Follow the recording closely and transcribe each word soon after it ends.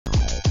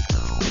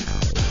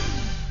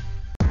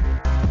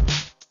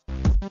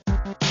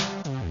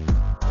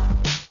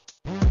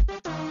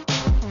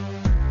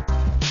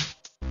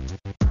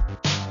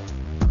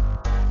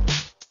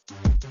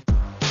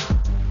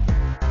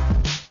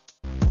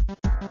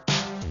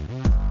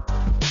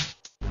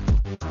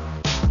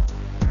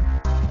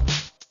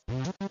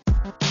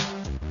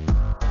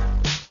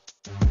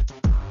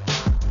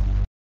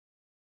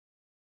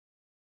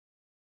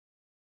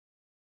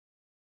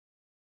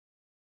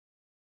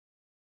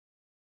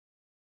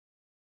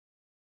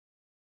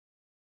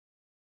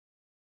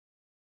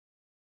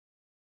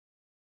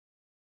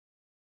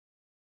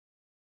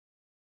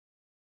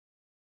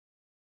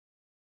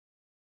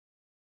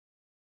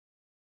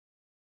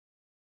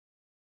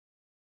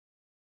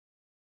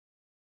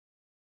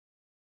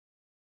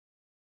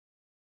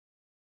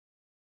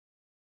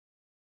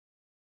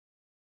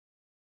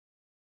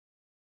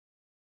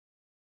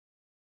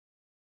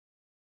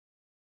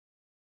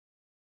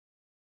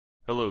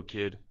Hello,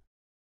 kid.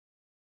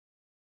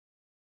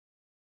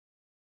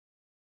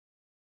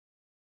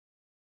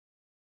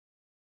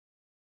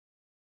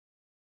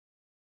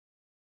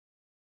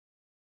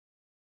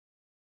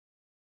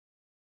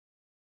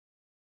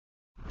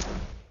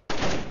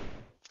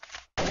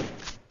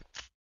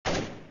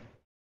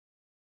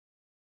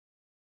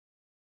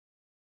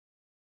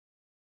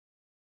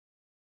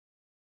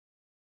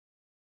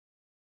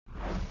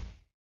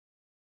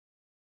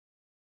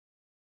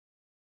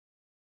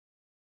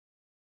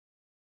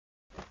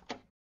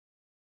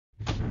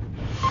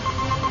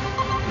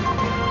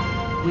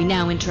 We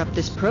now interrupt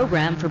this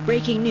program for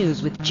breaking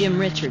news with Jim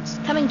Richards,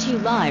 coming to you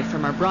live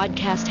from our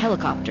broadcast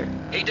helicopter.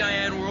 Hey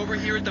Diane, we're over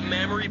here at the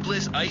Memory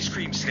Bliss ice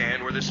cream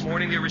stand where this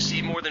morning they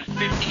received more than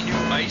 50 new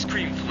ice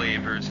cream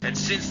flavors. And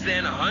since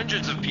then,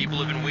 hundreds of people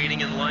have been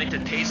waiting in line to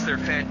taste their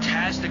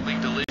fantastically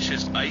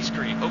delicious ice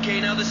cream. Okay,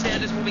 now the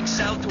stand is moving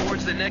south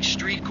towards the next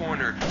street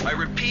corner. I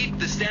repeat,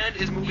 the stand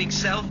is moving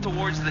south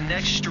towards the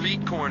next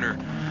street corner.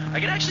 I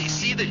can actually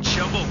see the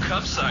jumbo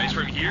cup size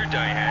from here,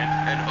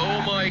 Diane. And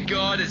oh my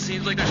god, it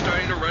seems like they're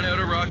starting to run out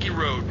of Rocky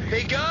Road.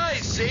 Hey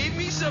guys, save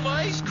me some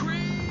ice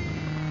cream!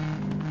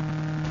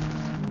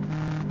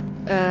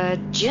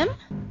 Jim?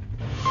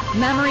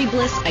 Memory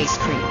Bliss ice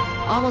cream.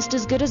 Almost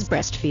as good as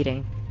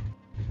breastfeeding.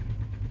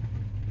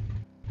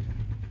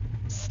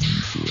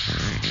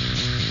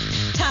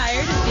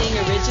 Tired of being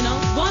original?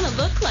 Want to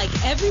look like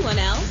everyone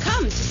else?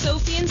 Come to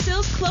Sophie and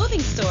Syl's clothing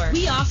store.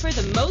 We offer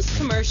the most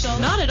commercial,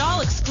 not at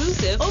all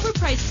exclusive,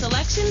 overpriced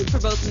selection for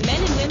both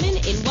men and women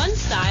in one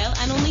style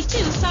and only 2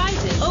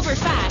 sizes. Over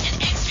fat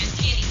and extra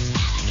skinny.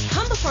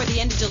 Come before the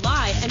end of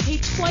July and pay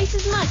twice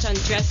as much on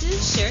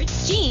dresses,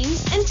 shirts,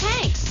 jeans, and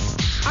tanks.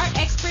 Our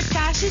expert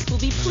fashionists will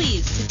be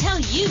pleased to tell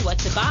you what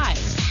to buy.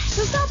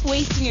 So stop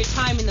wasting your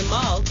time in the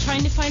mall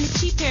trying to find a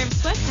cheap pair of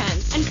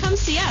sweatpants and come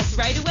see us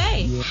right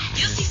away.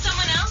 You'll see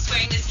someone else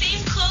wearing the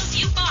same clothes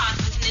you bought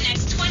within the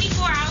next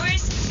 24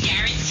 hours,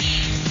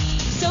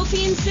 guaranteed.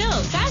 Sophie and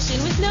Sil,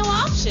 fashion with no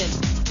option.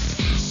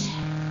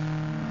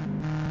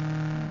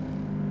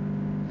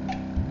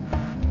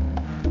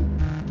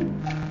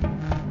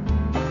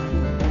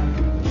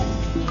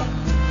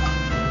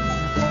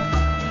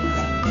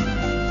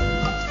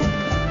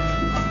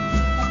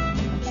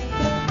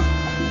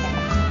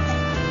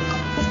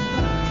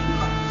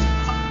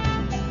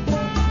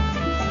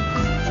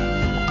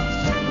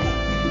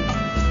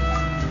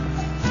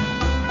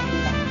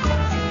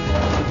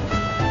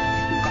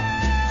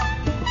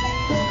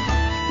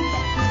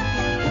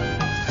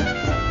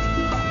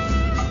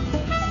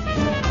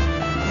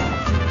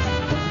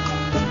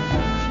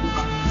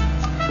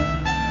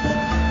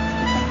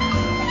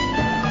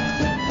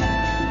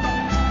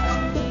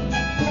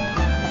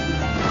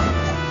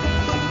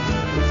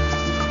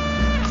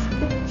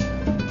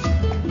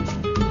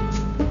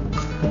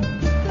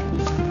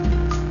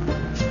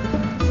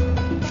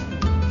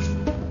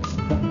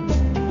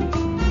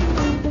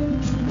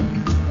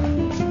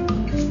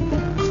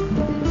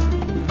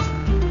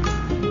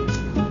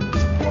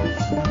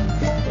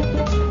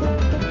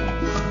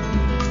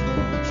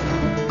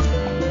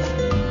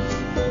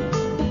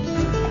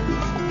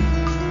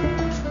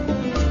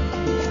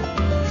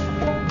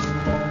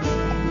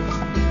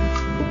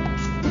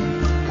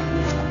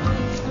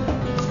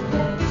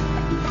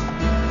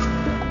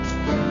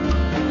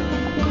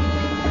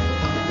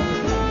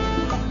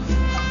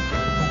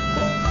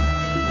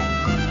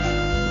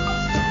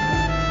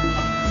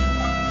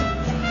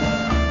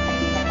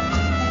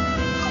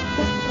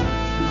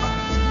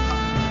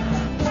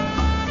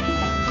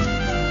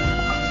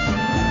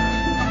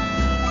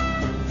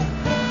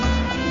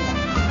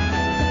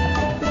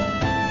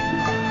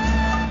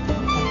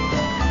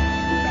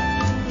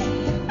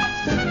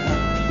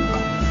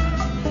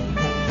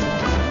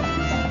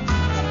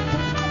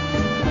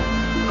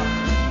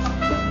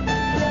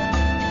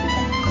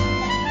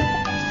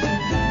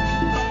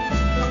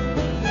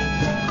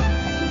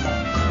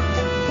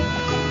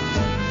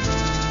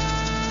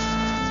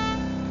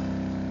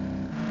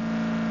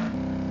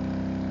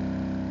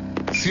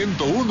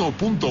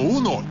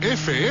 .1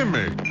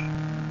 FM.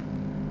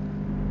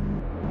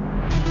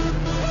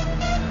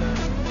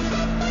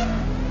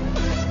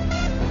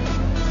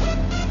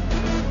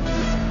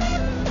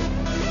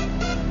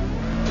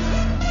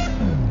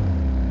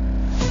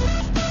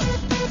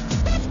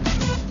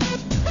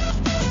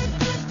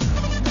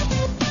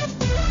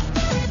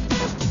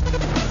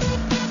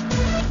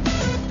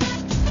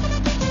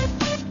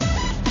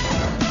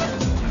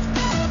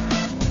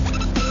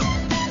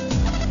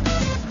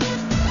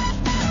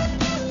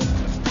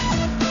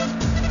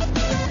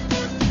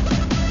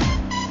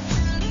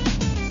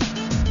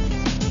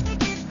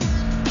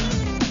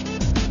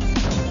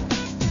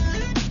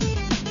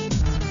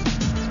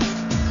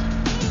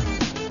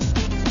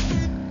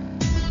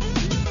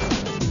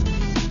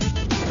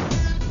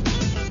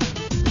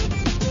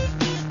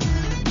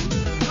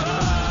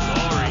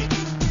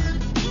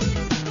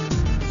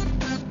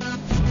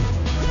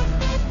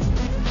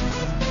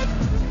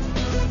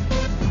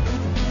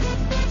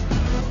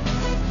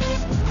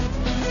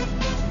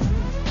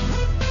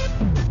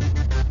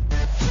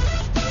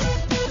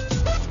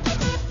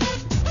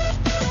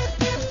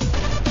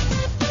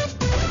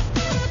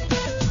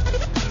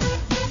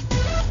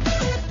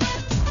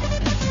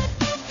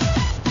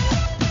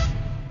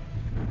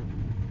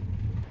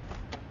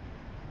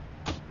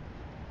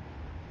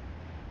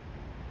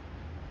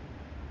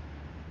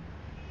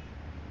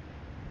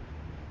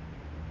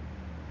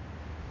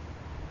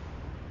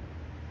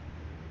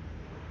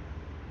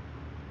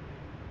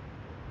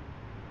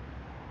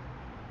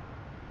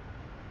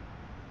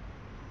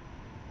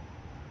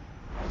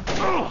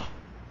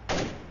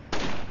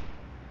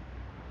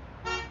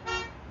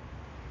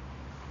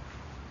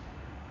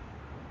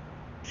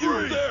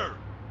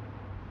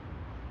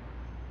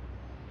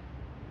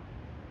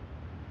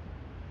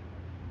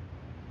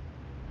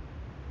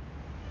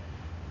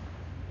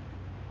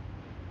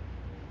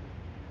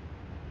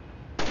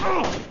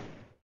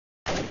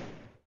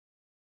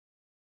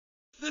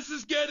 This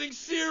is getting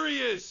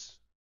serious!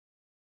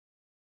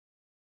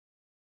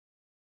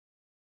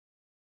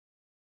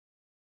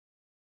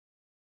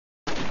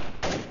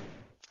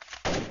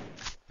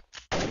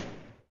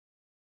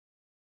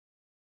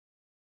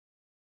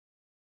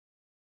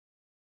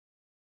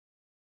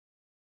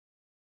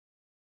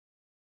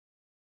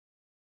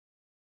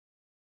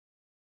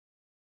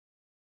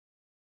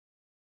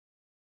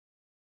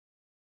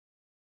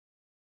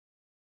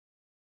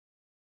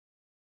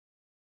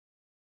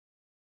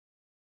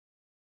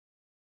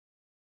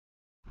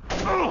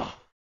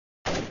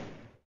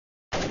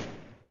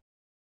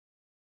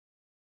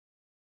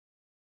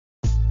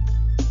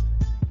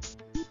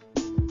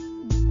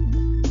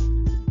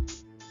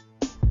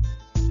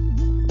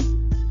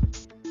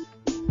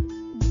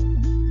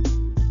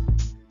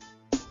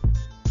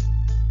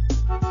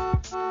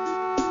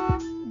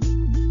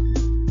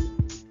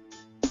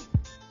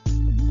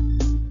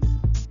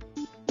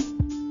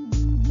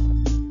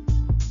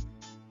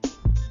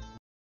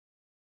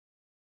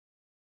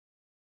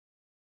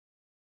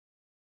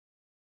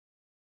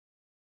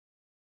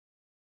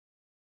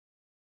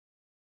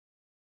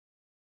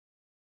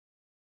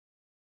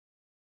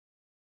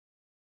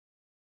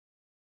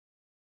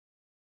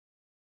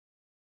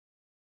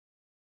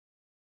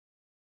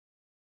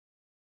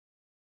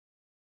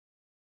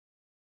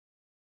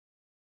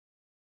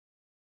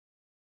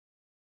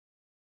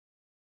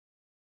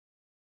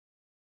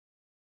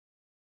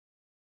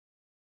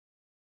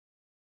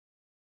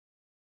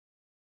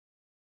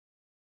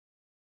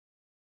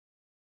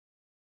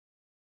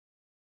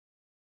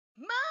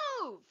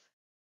 Move!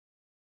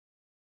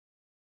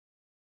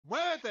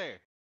 Muévete.